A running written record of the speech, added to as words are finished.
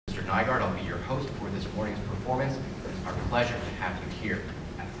Nygaard. I'll be your host for this morning's performance. It's our pleasure to have you here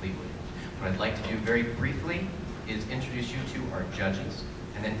at Fleetwood. What I'd like to do very briefly is introduce you to our judges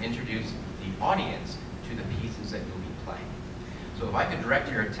and then introduce the audience to the pieces that you'll be playing. So if I could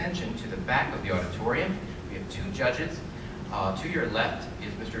direct your attention to the back of the auditorium, we have two judges. To your left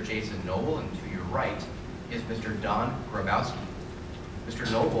is Mr. Jason Noble, and to your right is Mr. Don Grabowski.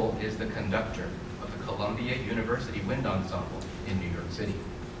 Mr. Noble is the conductor of the Columbia University Wind Ensemble in New York City.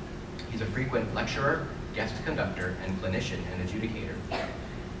 He's a frequent lecturer, guest conductor, and clinician and adjudicator.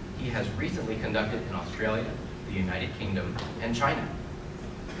 He has recently conducted in Australia, the United Kingdom, and China.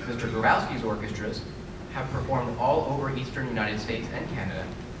 Mr. Grabowski's orchestras have performed all over Eastern United States and Canada,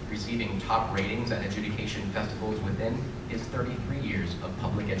 receiving top ratings at adjudication festivals within his 33 years of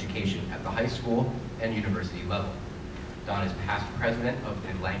public education at the high school and university level. Don is past president of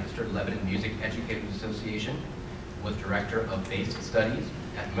the Lancaster-Lebanon Music Educators Association, was director of bass studies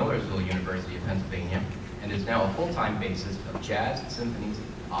at Millersville University of Pennsylvania, and is now a full-time bassist of jazz, symphonies,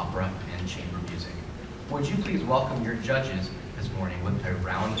 opera, and chamber music. Would you please welcome your judges this morning with a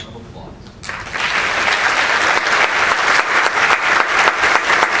round of applause.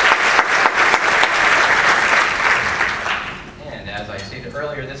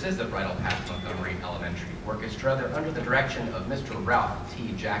 Earlier, this is the Bridle Path Montgomery Elementary Orchestra. They're under the direction of Mr. Ralph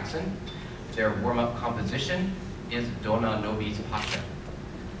T. Jackson. Their warm-up composition is Dona Nobis Pacha.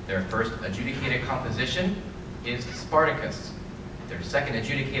 Their first adjudicated composition is Spartacus. Their second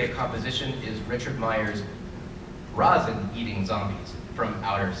adjudicated composition is Richard Meyer's Rosin-Eating Zombies from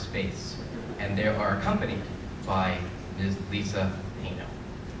Outer Space. And they are accompanied by Ms. Lisa Pino.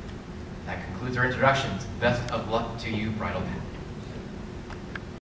 That concludes our introductions. Best of luck to you, Bridle Path.